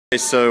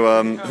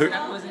So,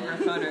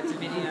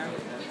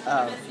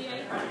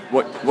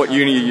 what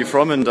uni are you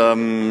from? And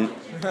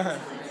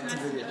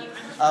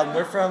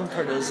we're from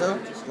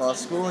Cardozo Law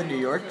School in New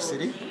York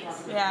City.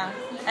 Yeah,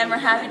 and we're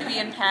happy to be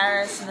in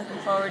Paris and looking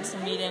forward to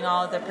meeting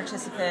all the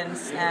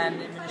participants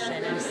and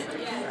administrators.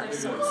 I'm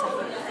so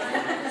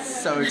excited.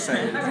 So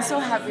excited. I'm so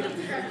happy to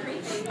be here.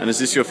 And is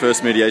this your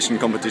first mediation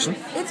competition?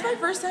 It's my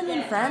first time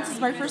in France. It's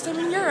my first time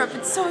in Europe.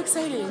 It's so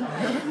exciting.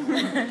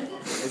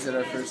 Is it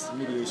our first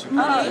mediation?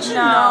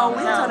 No,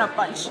 we've done a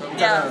bunch.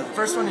 Yeah,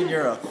 First one in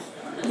Europe.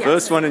 Yes.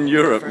 First one in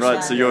Europe,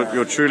 right? So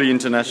you're truly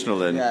international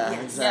then. Yeah,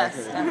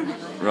 exactly. Yes,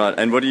 definitely. Right.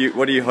 And what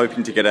are you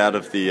hoping to get out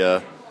of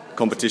the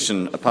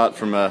competition apart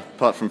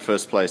from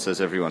first place,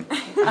 as everyone?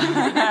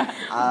 Of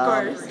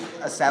course.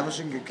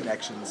 Establishing good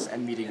connections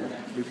and meeting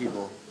new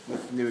people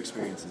with new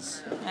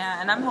experiences. Yeah,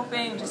 and I'm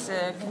hoping just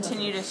to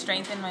continue to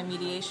strengthen my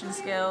mediation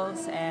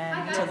skills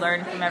and to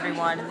learn from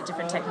everyone and the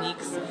different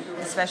techniques,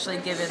 especially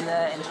given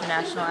the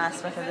international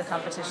aspect of the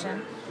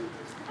competition.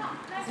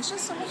 It's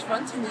just so much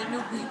fun to meet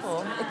new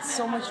people. It's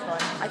so much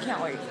fun. I can't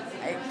wait.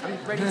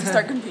 I'm ready to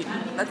start competing.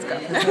 Let's go.